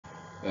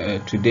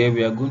Today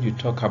we are going to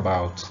talk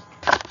about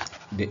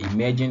the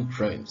emerging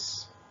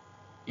trends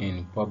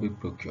in public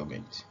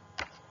procurement.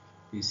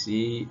 You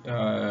see,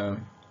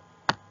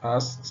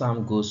 as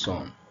time goes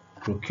on,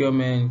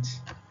 procurement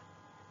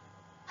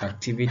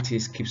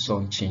activities keeps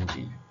on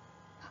changing.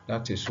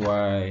 That is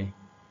why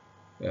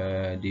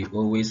they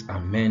always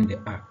amend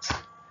the act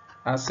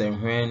as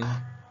and when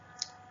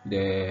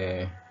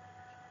the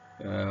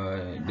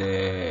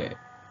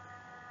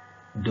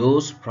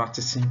those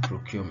practicing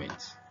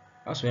procurement,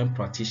 as when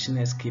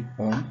practitioners keep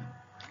on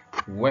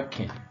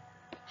working,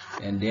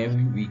 and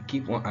then we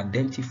keep on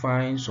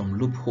identifying some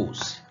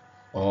loopholes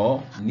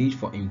or need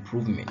for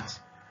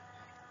improvement.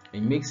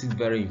 It makes it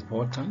very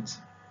important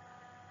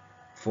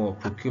for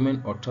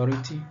procurement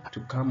authority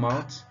to come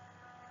out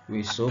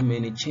with so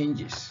many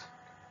changes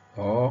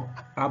or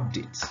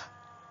updates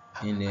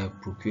in the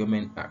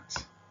Procurement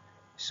Act.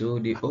 So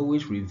they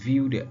always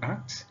review the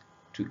act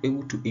to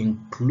able to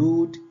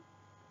include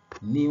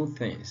new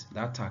things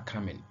that are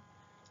coming.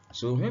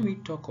 So when we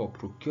talk of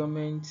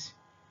procurement,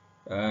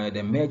 the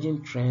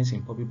emerging trends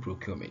in public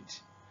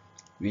procurement,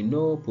 we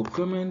know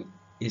procurement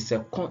is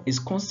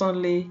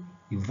constantly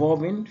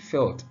evolving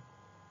field.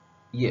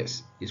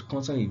 Yes, it's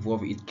constantly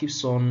evolving. It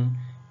keeps on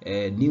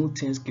new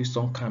things keeps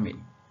on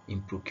coming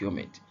in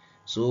procurement.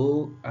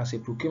 So as a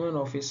procurement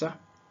officer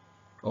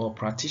or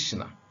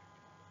practitioner,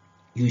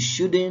 you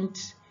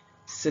shouldn't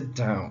sit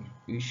down.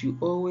 You should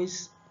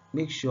always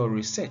make sure you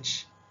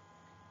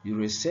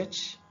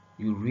research,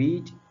 you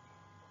read,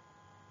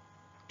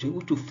 to be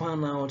able to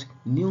find out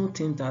new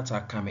things that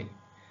are coming.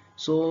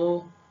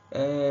 So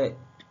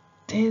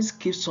things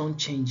keeps on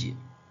changing.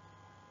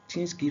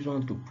 Things keep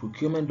on to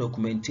procurement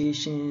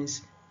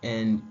documentations,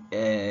 and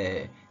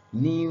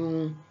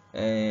new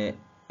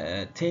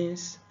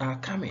things are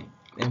coming.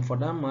 And for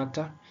that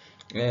matter,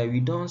 we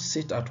don't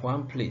sit at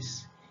one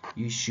place.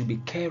 You should be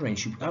caring,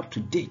 should be up to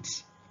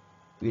date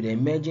with the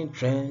emerging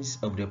trends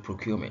of the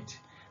procurement.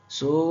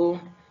 So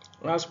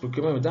as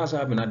procurement, that's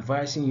why I've been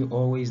advising you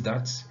always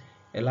that,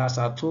 as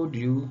I told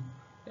you,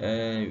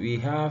 we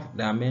have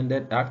the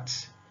amended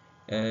act,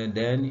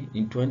 then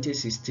in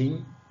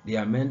 2016 they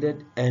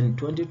amended, and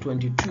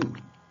 2022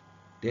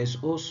 there's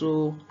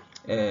also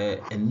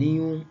a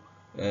new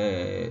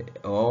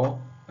or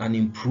an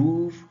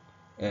improved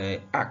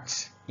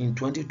act in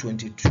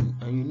 2022,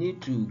 and you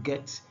need to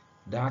get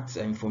that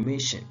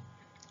information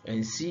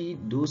and see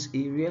those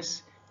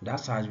areas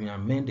that has been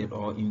amended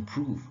or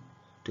improved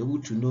to be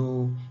able to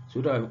know,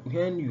 so that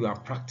when you are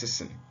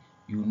practicing,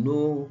 you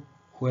know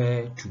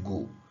where to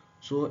go.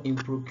 So in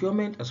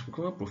procurement, as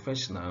procurement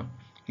professional,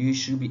 you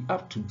should be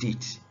up to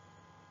date.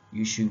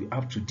 You should be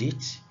up to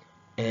date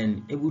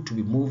and able to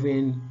be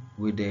moving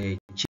with the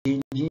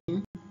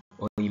changing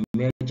or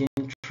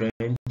emerging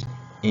trend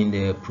in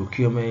the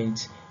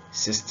procurement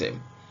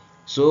system.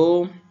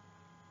 So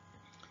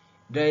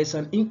there is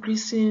an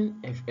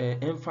increasing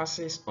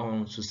emphasis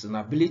on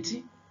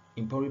sustainability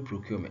in public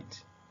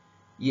procurement.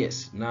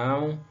 Yes,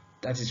 now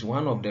that is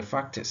one of the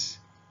factors,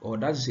 or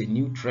that is a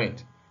new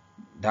trend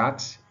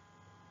that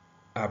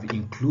I've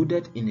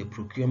included in the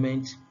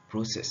procurement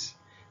process,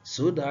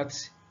 so that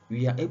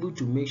we are able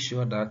to make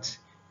sure that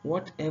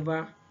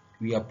whatever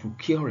we are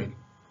procuring,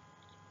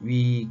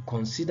 we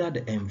consider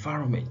the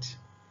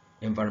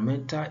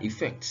environmental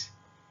effects.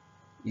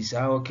 Is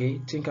that okay?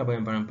 Think about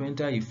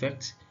environmental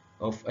effects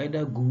of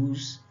either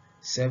goods,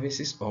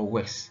 services, or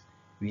works.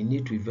 We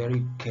need to be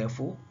very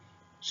careful.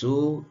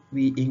 So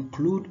we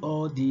include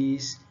all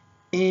these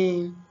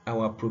in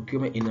our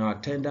procurement, in our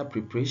tender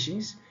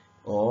preparations,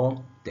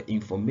 or the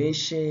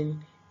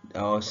information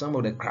or some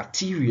of the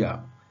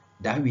criteria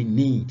that we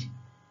need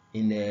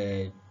in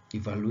the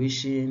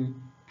evaluation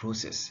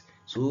process.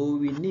 So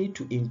we need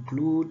to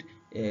include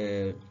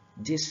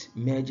this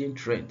emerging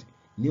trend,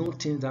 new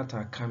things that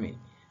are coming,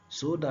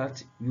 so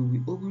that we will be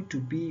able to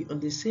be on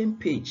the same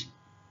page.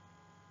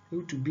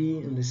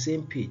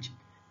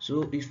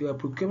 So if you are a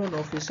procurement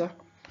officer,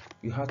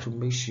 you have to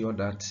make sure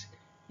that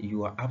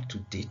you are up to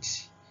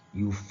date.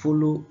 You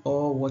follow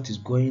all what is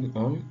going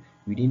on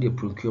within the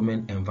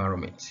procurement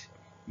environment.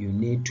 You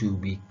need to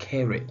be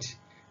current.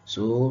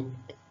 So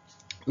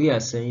we are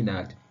saying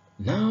that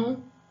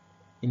now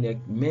in the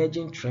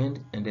emerging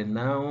trend, and then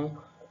now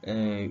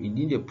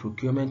within the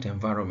procurement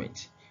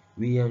environment,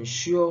 we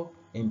ensure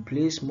and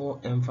place more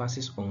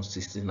emphasis on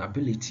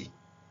sustainability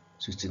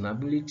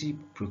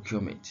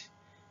procurement.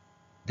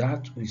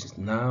 That is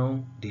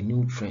now the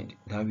new trend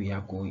that we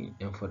are going.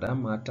 And for that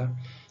matter,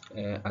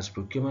 as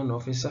procurement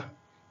officer,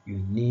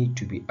 you need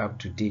to be up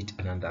to date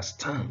and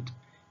understand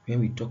when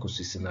we talk of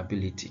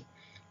sustainability,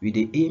 with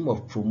the aim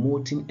of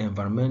promoting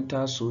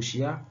environmental,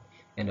 social,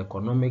 and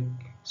economic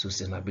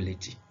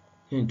sustainability.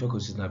 When we talk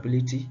of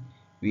sustainability,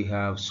 we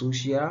have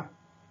social,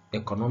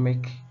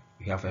 economic,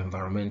 we have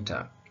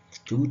environmental,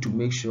 to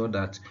make sure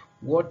that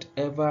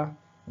whatever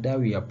that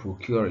we are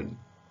procuring,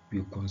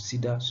 we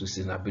consider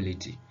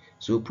sustainability.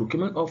 So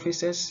procurement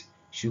officers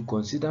should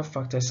consider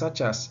factors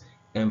such as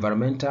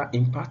environmental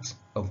impact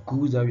of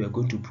goods that we are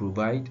going to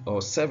provide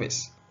or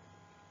service.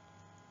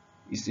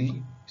 You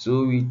see,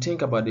 so we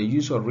think about the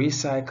use of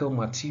recycled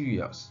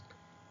materials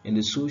and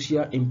the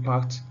social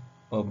impact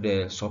of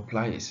the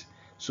suppliers.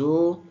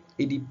 So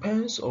it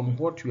depends on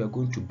what we are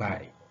going to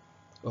buy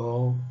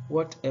or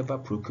whatever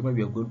procurement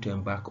we are going to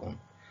embark on.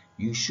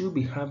 You should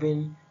be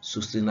having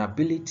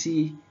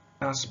sustainability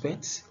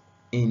aspects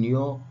in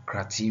your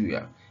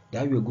criteria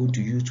that you are going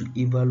to use to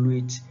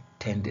evaluate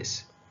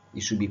tenders.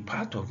 It should be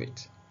part of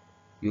it.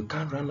 You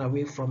can't run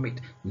away from it.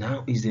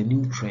 Now is the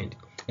new trend,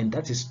 and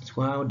that is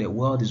how the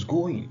world is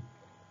going.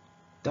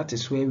 That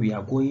is where we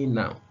are going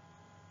now.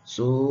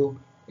 So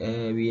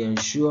we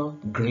ensure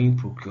green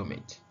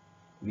procurement.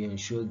 We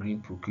ensure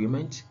green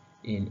procurement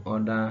in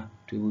order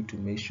to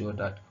make sure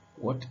that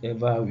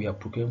whatever we are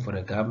procuring for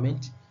the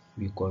government,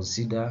 we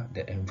consider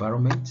the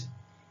environment,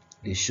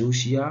 the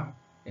social,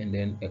 and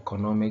then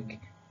economic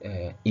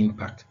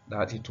impact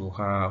that it will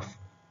have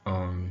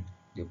on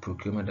the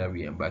procurement that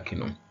we are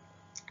embarking on.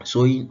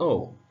 So in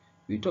all,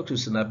 we talk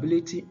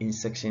sustainability in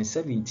section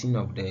 17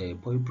 of the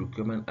Public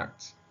Procurement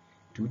Act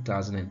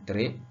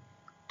 2003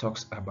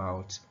 talks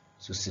about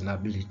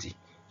sustainability.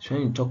 So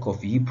when you talk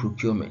of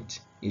e-procurement,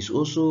 it's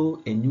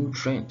also a new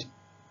trend.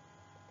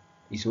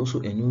 It's also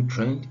a new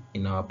trend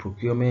in our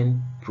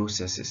procurement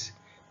processes.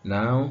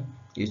 Now,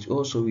 it's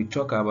also we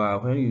talk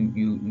about when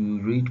you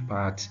read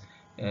part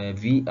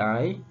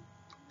VI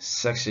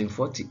section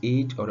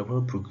 48 of the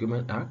Public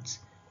Procurement Act.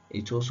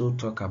 It also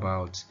talk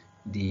about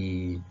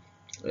the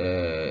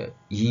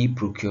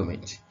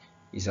e-procurement.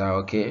 Is that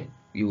okay?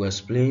 You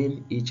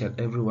explain each and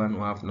every one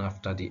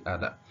after the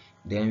other.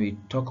 Then we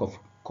talk of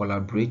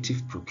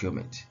collaborative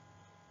procurement.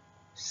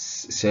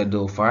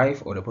 Schedule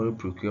 5 of the Public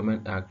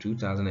Procurement Act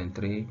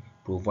 2003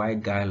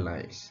 provide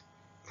guidelines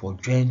for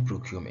joint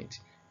procurement.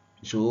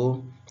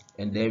 So,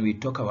 and then we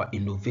talk about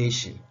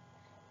innovation.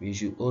 We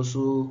should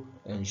also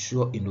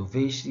ensure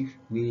innovative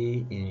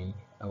way in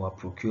our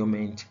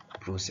procurement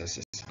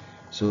processes.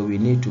 So we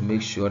need to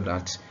make sure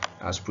that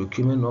as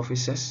procurement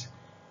officers,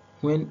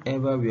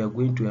 whenever we are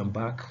going to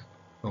embark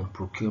on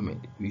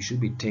procurement, we should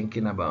be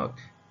thinking about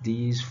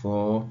these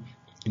 4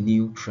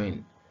 new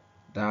trends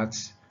that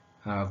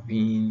have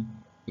been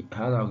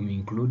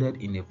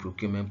included in the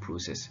procurement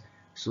process.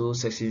 So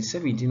section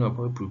 17 of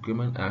the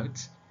Procurement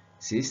Act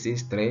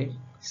 663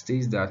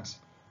 states that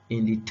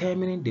in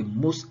determining the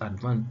most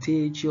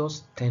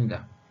advantageous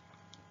tender,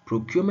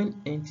 procurement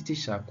entity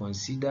shall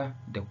consider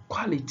the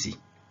quality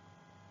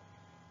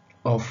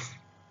of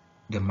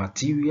the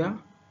material,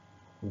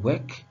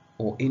 work,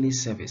 or any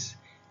service.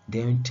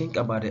 Then think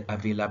about the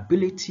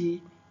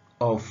availability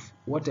of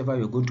whatever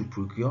you're going to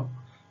procure.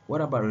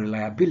 What about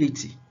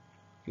reliability?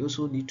 You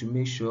also need to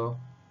make sure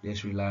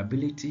there's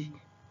reliability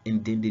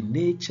and then the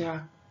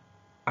nature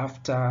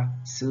after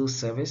sales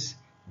service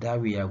that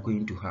we are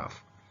going to have.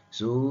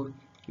 So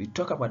we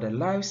talk about the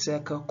life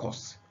cycle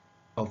cost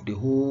of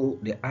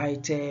the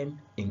item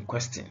in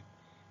question.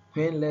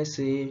 When let's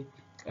say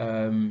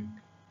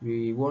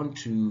we want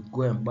to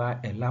go and buy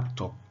a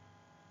laptop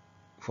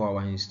for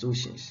our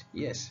institutions,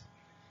 yes,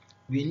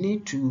 we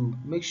need to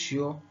make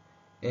sure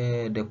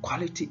the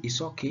quality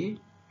is okay,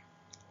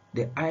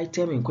 the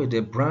item in question,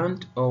 the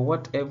brand or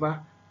whatever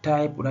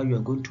type that you are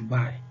going to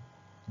buy,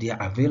 they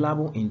are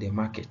available in the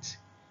market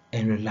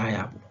and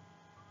reliable.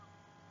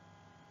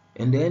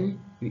 And then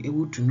we're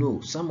able to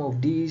know some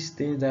of these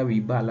things that we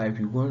buy, like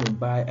we want to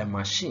buy a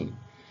machine.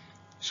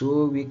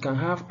 So we can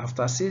have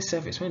after sales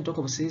service. When you talk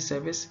of sales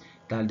service,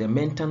 that the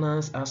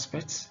maintenance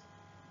aspects,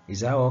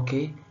 is that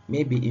okay?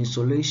 Maybe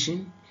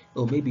installation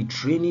or maybe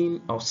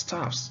training of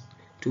staffs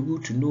to be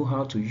able to know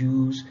how to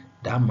use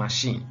that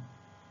machine.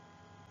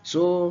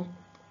 So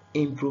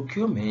in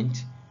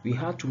procurement, we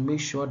have to make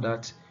sure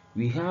that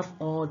we have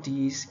all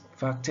these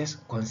factors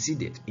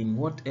considered in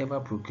whatever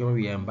procurement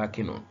we are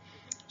embarking on.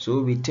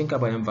 So we think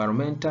about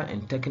environmental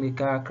and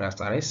technical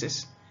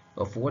characteristics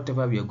of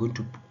whatever we are going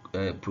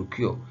to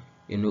procure,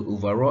 in the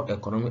overall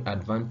economic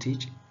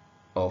advantage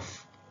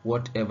of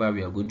whatever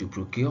we are going to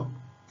procure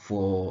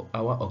for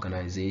our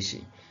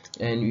organization.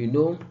 And you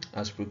know,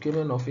 as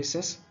procurement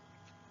officers,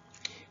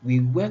 we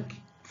work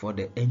for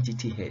the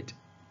entity head.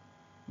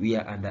 We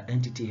are under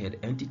entity head.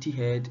 Entity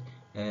head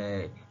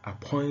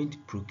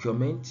appoint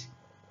procurement,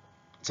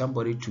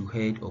 somebody to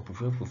head or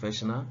procurement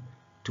professional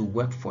to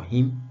work for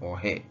him or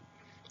her.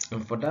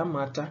 And for that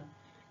matter,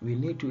 we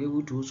need to be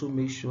able to also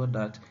make sure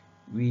that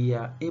we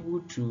are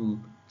able to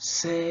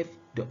serve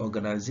the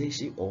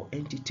organization or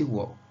entity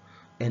well.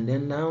 And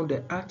then now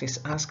the act is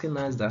asking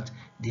us that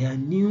there are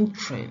new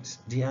trends,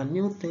 there are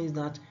new things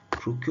that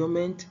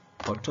procurement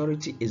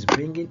authority is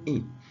bringing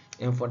in.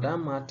 And for that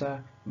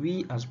matter,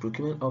 we as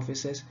procurement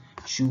officers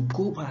should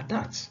go by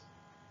that.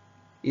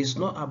 It's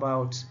not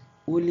about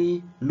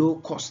only low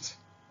cost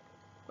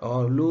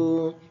or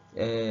low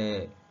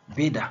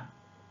bidder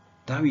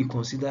that we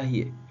consider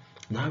here.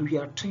 Now we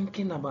are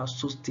thinking about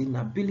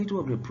sustainability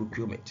of the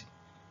procurement.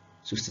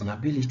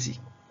 Sustainability,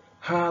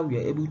 how we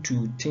are able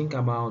to think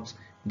about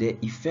the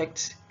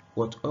effect,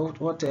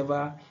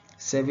 whatever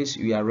service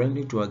we are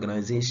rendering to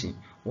organization,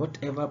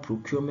 whatever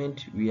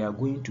procurement we are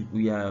going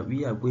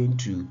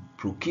to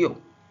procure.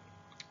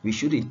 We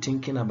should be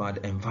thinking about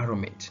the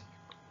environment.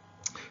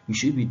 We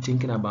should be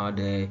thinking about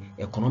the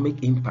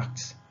economic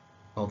impact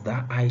of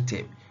that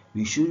item.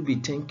 We should be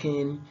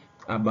thinking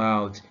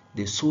about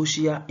the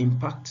social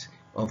impact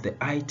of the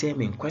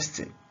item in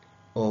question,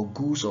 or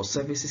goods or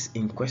services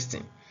in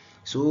question.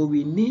 So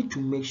we need to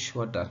make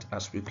sure that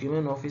as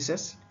procurement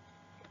officers,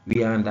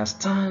 we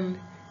understand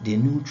the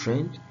new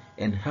trend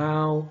and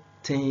how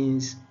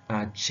things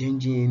are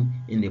changing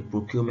in the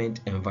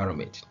procurement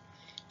environment.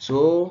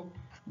 So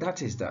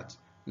that is that.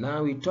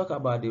 Now we talk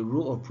about the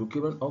role of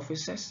procurement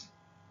officers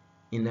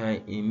in our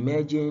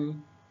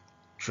emerging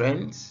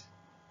trends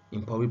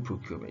in public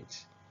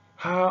procurement.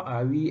 How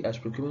are we as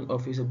procurement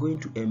officers going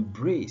to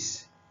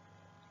embrace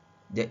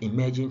the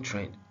emerging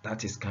trend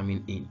that is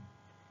coming in?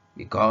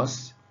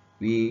 Because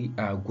we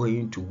are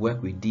going to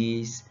work with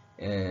these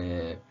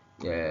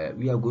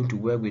we are going to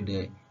work with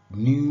the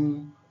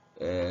new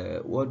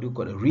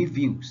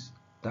reviews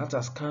that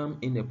has come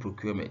in the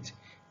procurement.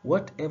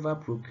 Whatever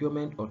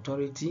procurement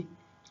authority,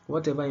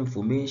 whatever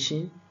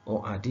information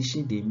or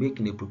addition they make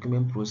in the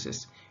procurement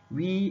process,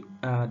 we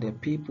are the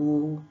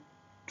people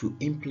to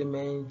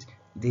implement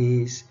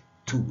these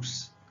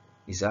tools.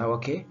 Is that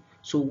okay?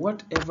 So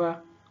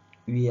whatever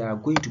we are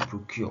going to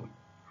procure,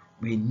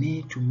 we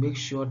need to make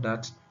sure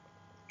that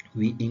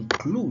we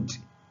include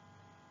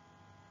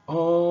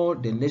all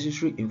the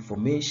necessary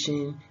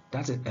information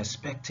that is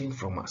expecting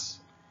from us.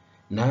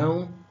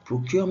 Now,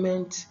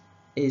 procurement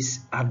is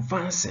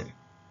advancing.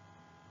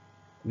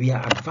 We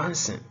are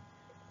advancing.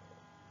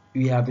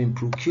 We have been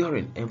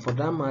procuring, and for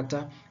that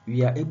matter,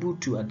 we are able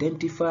to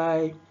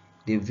identify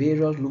the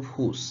various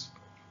loopholes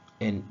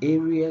and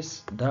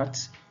areas that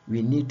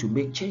we need to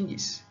make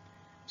changes.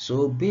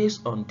 So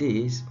based on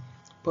this,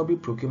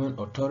 Public Procurement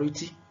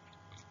Authority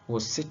will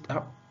set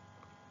up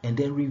and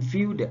then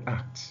review the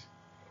act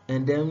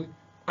and then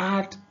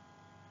add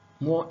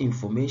more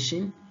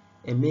information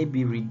and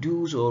maybe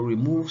reduce or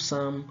remove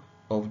some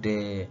of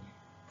the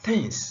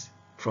things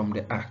from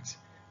the act.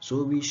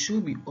 So we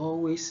should be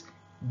always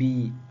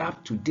be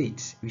up to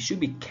date. We should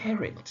be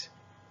current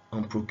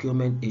on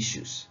procurement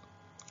issues.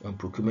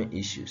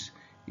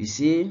 You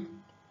see,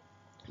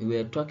 we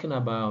are talking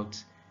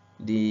about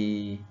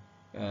the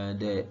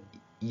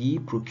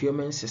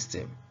e-procurement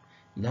system.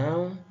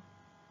 Now,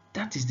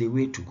 that is the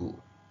way to go.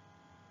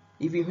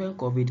 Even when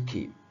COVID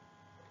came,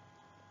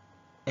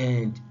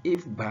 and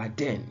if by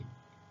then,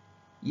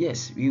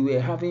 yes, we were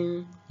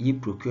having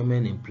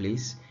e-procurement in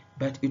place,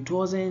 but it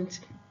wasn't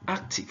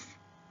active.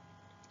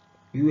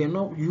 We were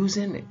not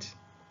using it.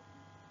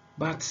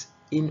 But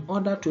in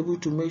order to be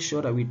able to make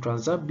sure that we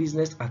transact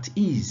business at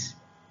ease,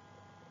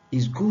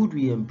 it's good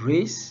we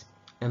embrace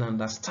and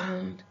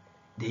understand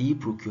the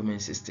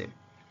e-procurement system,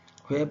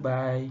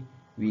 whereby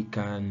we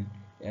can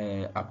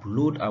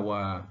upload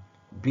our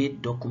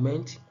bid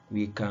document,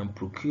 we can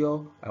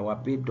procure our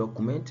bid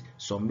document,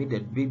 submit the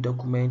bid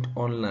document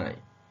online,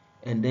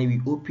 and then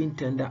we open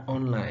tender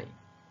online,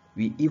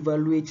 we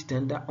evaluate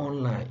tender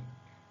online.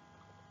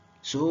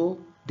 So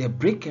the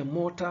brick and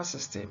mortar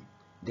system,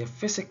 the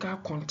physical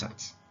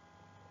contact,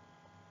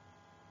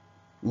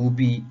 will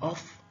be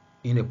off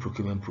in the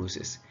procurement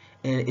process,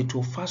 and it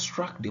will fast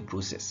track the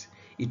process.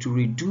 It will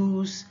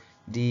reduce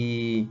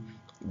the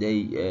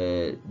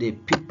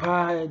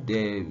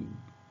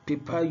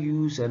paper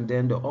use, and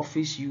then the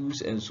office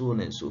use, and so on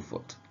and so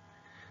forth.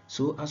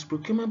 So as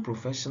procurement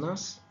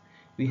professionals,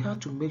 we have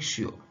to make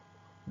sure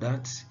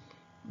that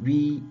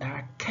we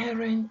are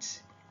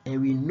current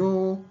and we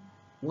know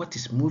what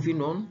is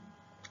moving on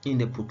in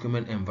the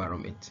procurement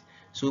environment.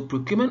 So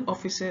procurement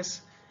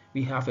officers,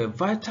 we have a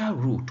vital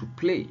role to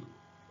play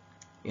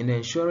in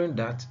ensuring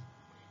that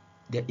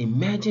the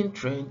emerging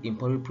trend in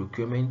public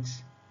procurement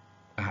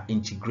are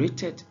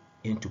integrated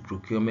into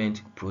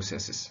procurement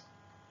processes.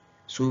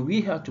 So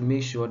we have to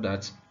make sure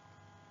that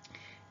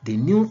the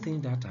new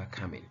things that are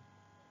coming,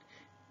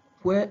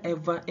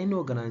 wherever any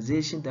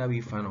organization that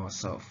we find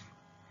ourselves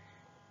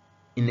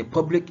in the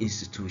public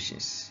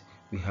institutions,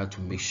 we have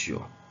to make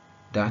sure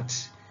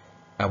that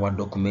our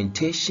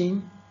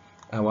documentation,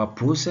 our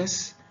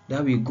process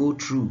that we go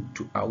through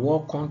to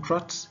award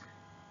contracts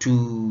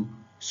to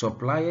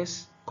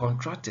suppliers,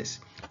 contractors,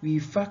 we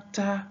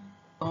factor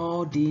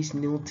all these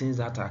new things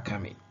that are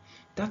coming.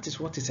 That is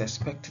what is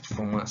expected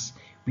from us.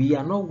 We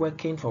are not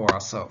working for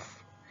ourselves.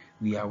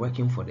 We are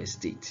working for the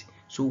state.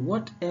 So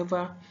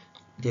whatever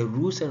the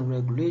rules and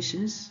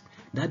regulations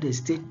that the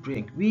state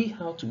bring, we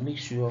have to make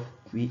sure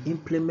we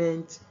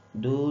implement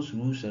those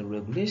rules and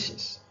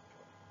regulations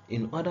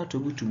in order to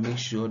be able to make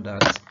sure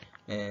that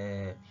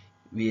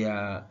we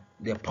are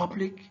the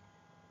public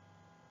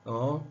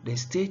or the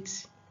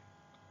state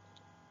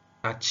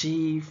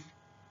achieve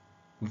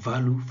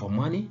value for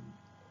money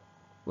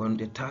on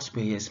the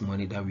taxpayers'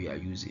 money that we are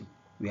using.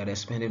 We are the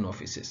spending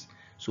officers.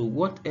 So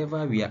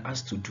whatever we are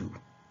asked to do,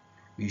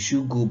 we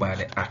should go by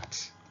the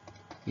act.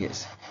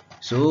 Yes.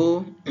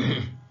 So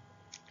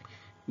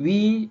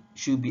we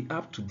should be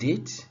up to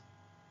date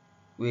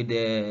with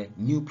the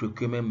new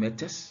procurement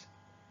methods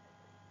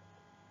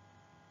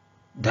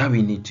that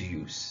we need to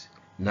use.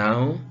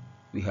 Now,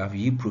 we have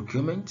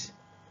e-procurement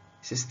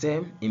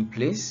system in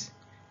place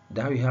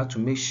that we have to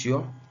make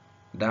sure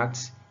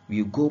that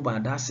we go by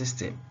that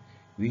system.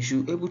 We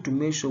should be able to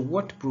make sure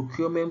what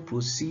procurement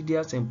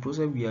procedures and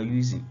process we are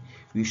using.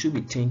 We should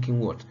be thinking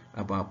what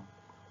about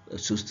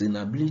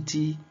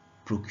sustainability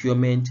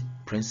procurement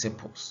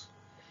principles.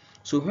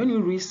 So when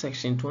you read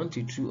section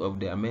 22 of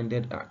the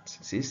amended act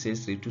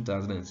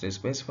 663/2003,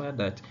 specify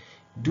that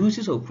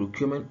duties of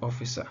procurement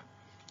officer,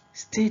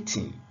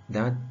 stating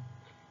that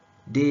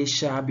they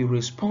shall be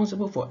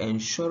responsible for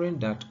ensuring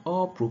that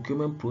all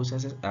procurement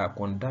processes are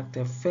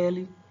conducted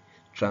fairly,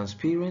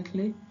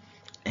 transparently,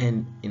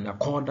 and in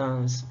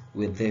accordance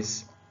with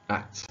this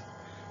act.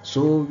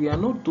 So we are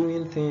not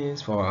doing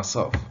things for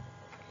ourselves,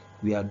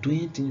 we are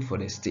doing things for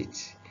the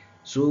state.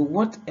 So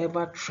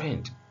whatever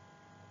trend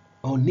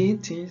or new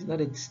things that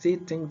the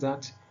state thinks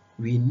that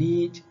we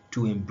need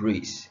to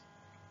embrace,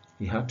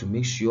 we have to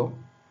make sure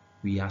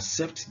we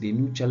accept the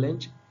new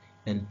challenge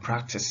and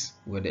practice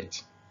with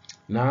it.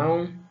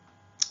 Now,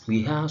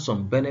 we have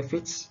some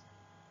benefits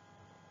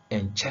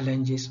and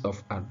challenges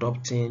of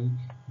adopting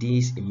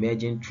these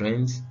emerging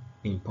trends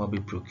in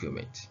public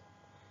procurement.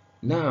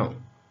 Now,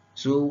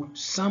 so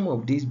some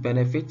of these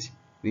benefits,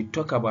 we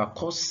talk about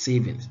cost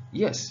savings.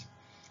 Yes,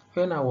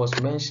 when I was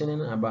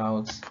mentioning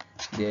about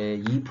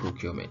the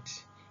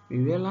e-procurement, we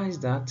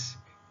realized that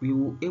we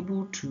were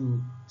able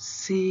to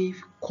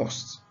save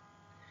costs.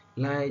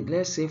 Like,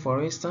 let's say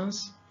for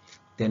instance,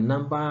 the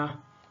number,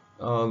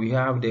 we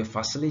have the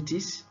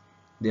facilities,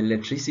 the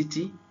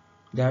electricity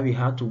that we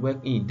have to work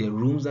in, the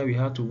rooms that we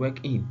have to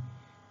work in.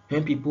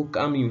 When people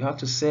come in, we have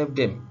to serve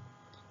them.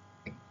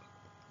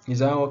 Is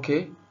that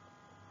okay?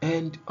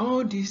 And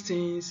all these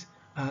things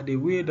are the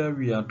way that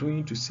we are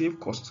doing to save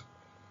cost.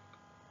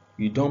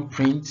 We don't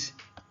print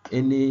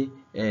any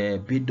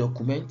bid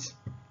document.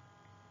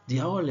 They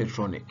are all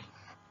electronic.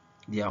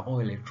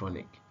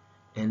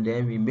 And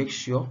then we make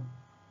sure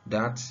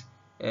that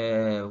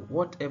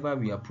whatever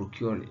we are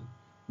procuring,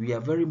 we are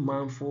very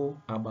mindful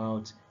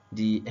about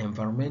the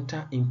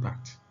environmental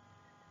impact.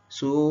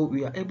 So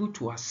we are able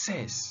to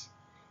assess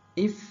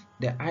if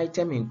the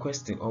item in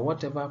question or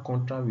whatever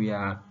contract we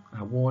are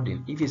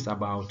awarding, if it's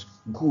about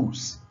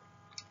goods,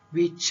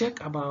 we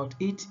check about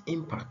its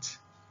impact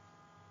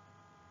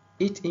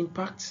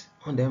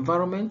on the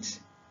environment,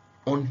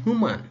 on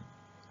human,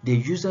 the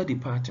user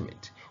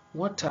department.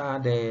 What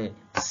are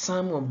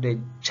some of the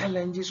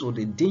challenges or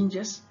the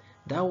dangers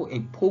that will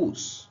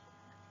impose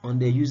on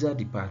the user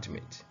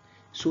department?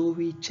 So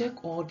we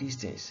check all these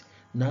things.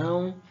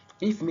 Now,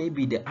 if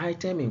maybe the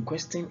item in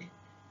question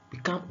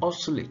become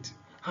obsolete,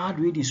 how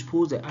do we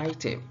dispose the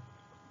item?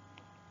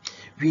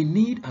 We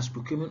need, as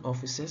procurement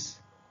officers,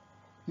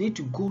 need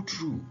to go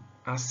through,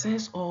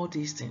 assess all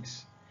these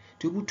things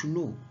to be able to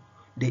know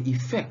the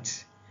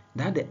effect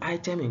that the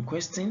item in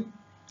question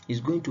is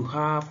going to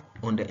have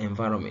on the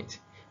environment,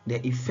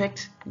 the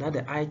effect that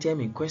the item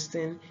in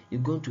question is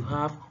going to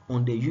have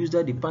on the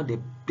user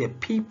department, the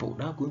people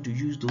that are going to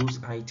use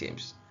those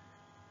items.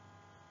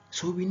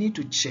 So we need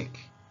to check,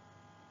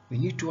 we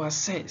need to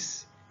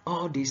assess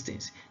all these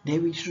things.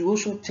 Then we should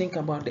also think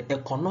about the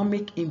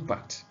economic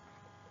impact.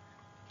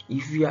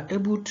 If we are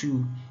able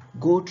to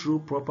go through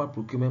proper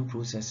procurement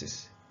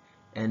processes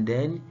and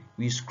then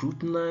we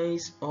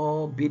scrutinize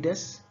all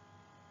bidders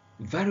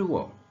very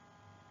well,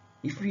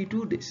 if we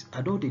do this,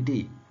 at the end of the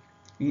day,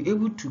 you're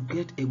able to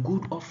get a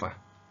good offer.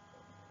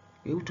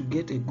 You're able to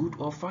get a good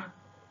offer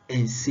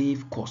and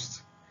save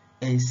costs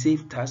and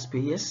save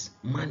taxpayers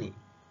money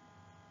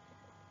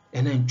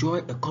and enjoy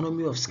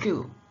economy of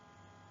scale.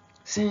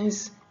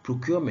 Since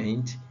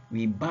procurement,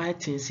 we buy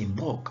things in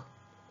bulk.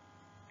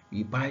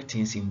 And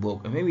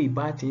when we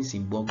buy things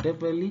in bulk,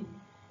 definitely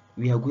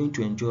we are going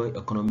to enjoy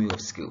economy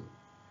of scale.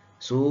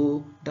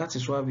 So that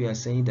is why we are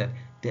saying that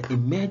the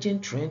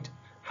emerging trend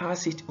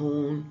has its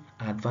own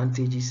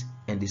advantages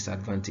and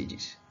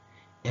disadvantages,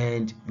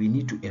 and we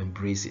need to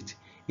embrace it.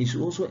 It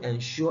should also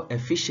ensure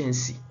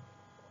efficiency.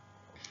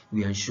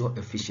 We ensure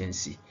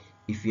efficiency.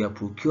 If we are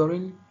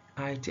procuring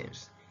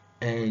items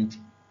and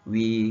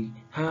we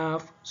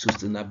have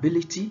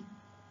sustainability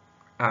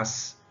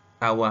as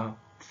our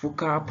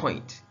focal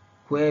point,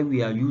 where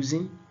we are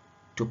using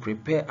to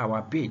prepare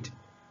our bid,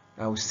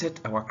 I will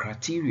set our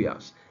criteria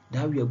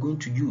that we are going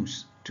to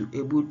use to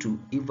able to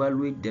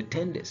evaluate the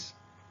tenders.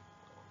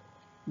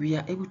 We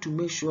are able to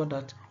make sure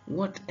that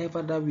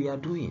whatever that we are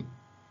doing,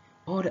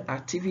 all the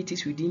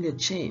activities within the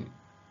chain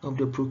of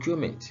the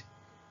procurement,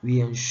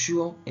 we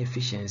ensure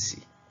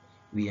efficiency.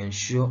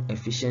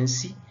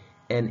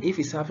 And if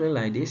it's happening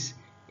like this,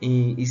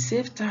 it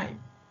saves time.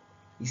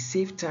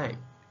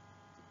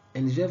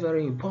 And it's very,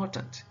 very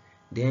important.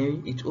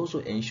 Then it also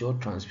ensures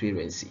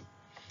transparency.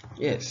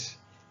 Yes.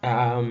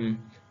 With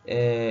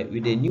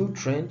the new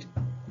trend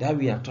that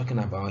we are talking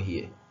about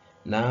here,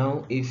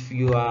 now if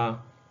you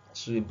are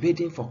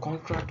bidding for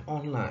contract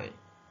online,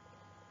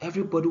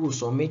 everybody will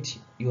submit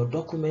your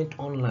document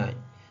online.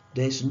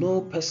 There is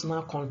no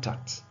personal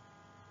contact.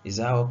 Is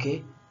that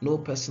okay? No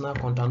personal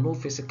contact, no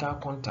physical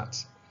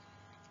contact.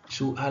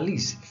 So at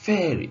least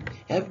fairly,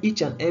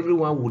 each and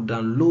everyone would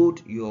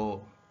upload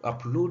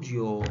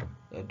your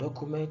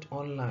document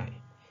online,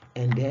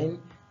 and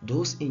then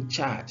those in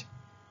charge,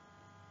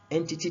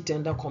 entity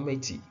tender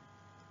committee,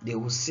 they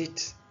will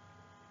sit,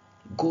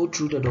 go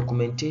through the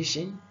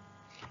documentation,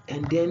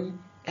 and then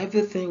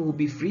everything will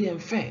be free and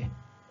fair.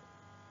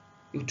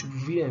 It will be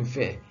free and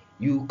fair.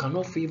 You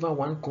cannot favor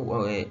one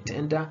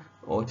tender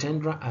or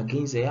tenderer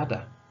against the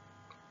other.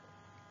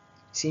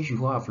 Since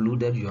you have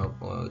uploaded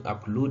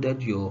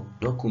your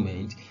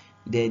document,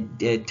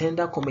 the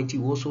tender committee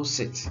will also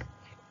sit,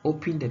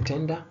 open the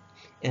tender,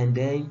 and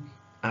then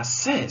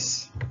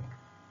assess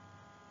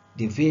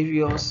the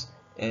various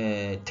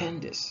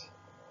tenders.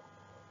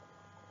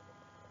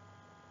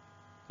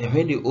 And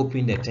when they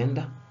open the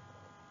tender,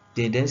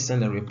 they then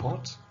send a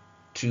report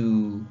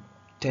to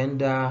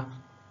tender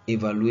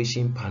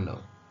evaluation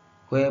panel,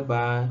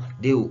 whereby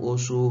they will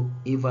also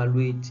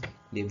evaluate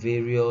the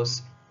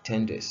various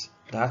tenders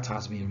that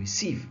has been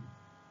received,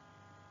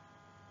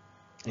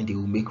 and they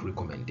will make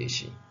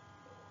recommendation.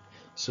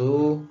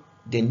 So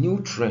the new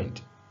trend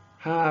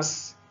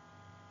has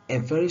a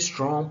very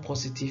strong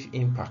positive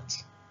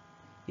impact.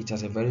 It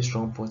has a very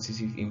strong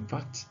positive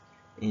impact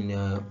in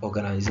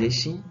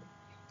organization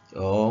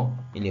or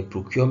in a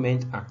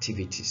procurement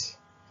activities.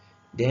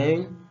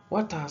 Then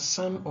what are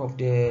some of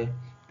the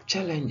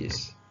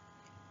challenges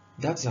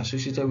that's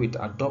associated with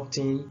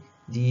adopting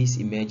this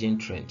emerging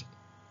trend?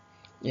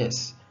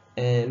 Yes,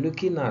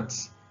 looking at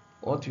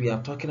what we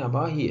are talking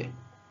about here,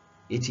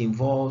 it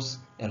involves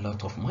a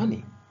lot of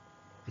money.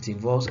 It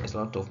involves a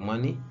lot of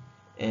money,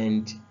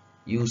 and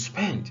you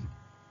spend.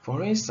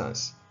 For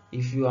instance,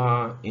 if you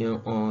are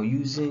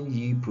using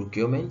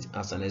e-procurement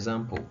as an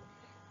example,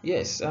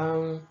 yes,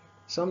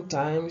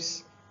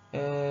 sometimes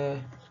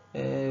buying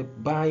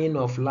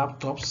of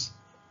laptops,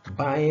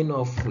 buying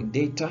of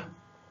data,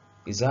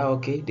 is that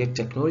okay? The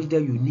technology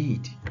that you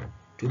need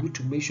to be able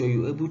to make sure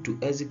you're able to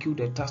execute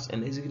the task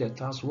and execute the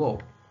task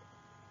well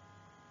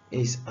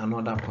is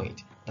another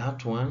point.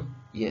 That one,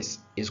 yes,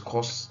 is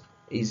costly.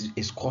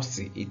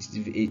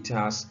 It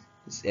has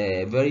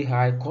a very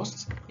high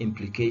cost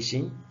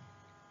implication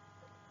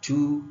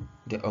to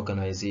the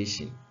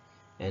organization,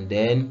 and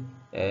then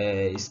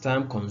it's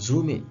time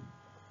consuming.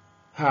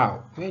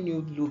 How? When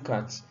you look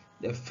at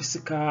the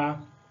physical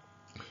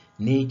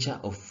nature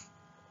of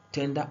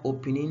tender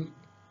opening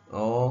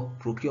or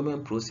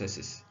procurement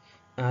processes,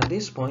 at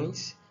this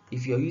point,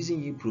 if you're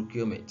using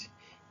e-procurement,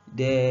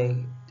 the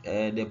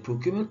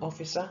procurement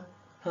officer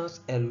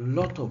has a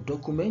lot of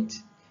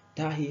documents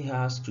that he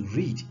has to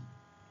read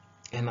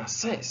and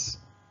assess.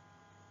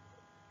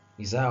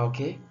 Is that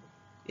okay?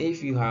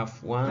 If you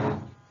have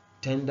one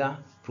tender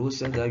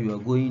process that you are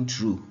going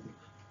through,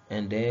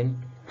 and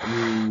then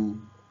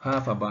you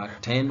have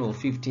about 10 or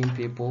 15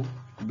 people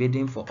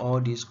bidding for all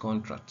these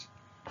contracts,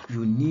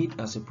 you need,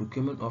 as a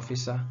procurement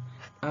officer,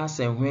 as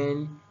and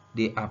when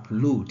they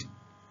upload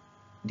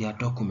their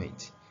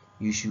document,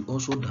 you should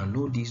also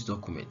download these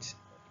documents.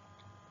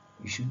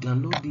 You should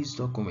download these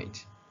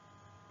documents,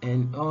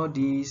 and all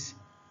these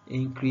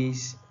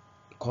increase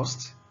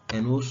cost,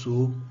 and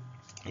also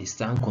it's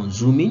time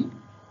consuming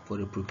for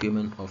the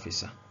procurement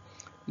officer.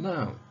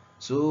 Now,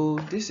 so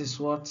this is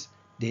what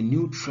the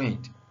new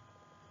trend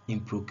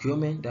in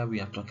procurement that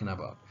we are talking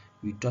about.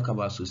 We talk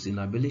about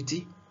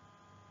sustainability,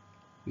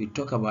 we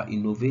talk about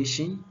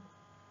innovation,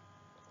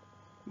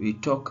 we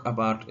talk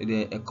about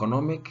the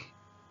economic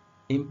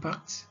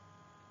impact,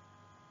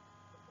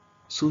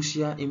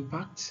 social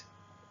impact,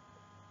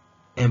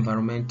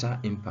 environmental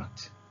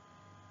impact.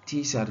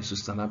 These are the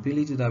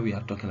sustainability that we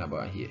are talking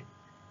about here.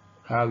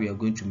 How we are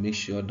going to make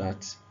sure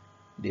that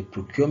the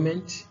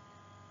procurement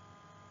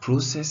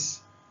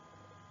process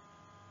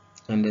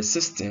and the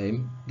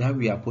system that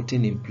we are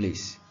putting in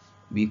place,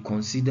 we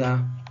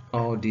consider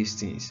all these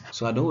things.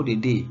 So at the end of the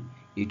day,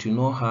 it will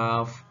not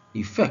have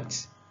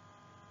effect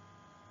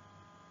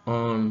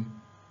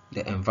on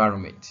the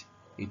environment.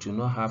 It will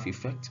not have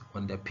effect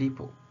on the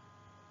people,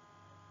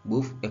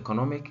 both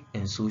economic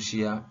and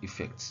social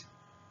effects.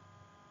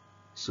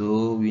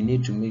 So we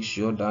need to make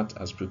sure that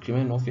as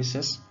procurement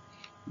officers,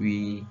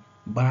 we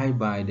buy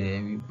by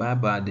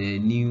the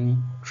new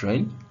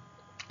trend,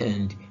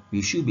 and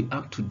we should be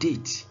up to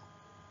date.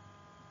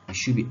 We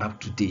should be up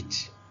to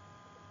date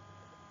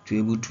to be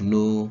able to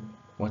know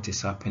what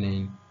is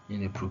happening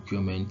in the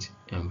procurement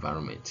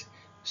environment.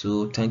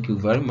 So thank you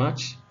very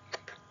much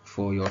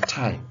for your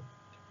time.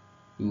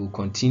 We will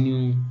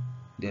continue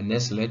the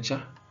next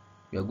lecture.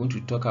 We are going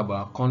to talk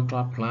about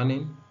contract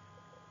planning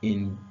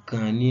in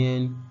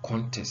Ghanaian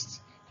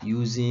context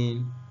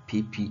using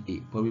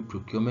PPA, Public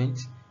Procurement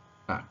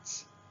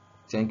Act.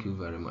 Thank you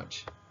very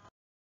much.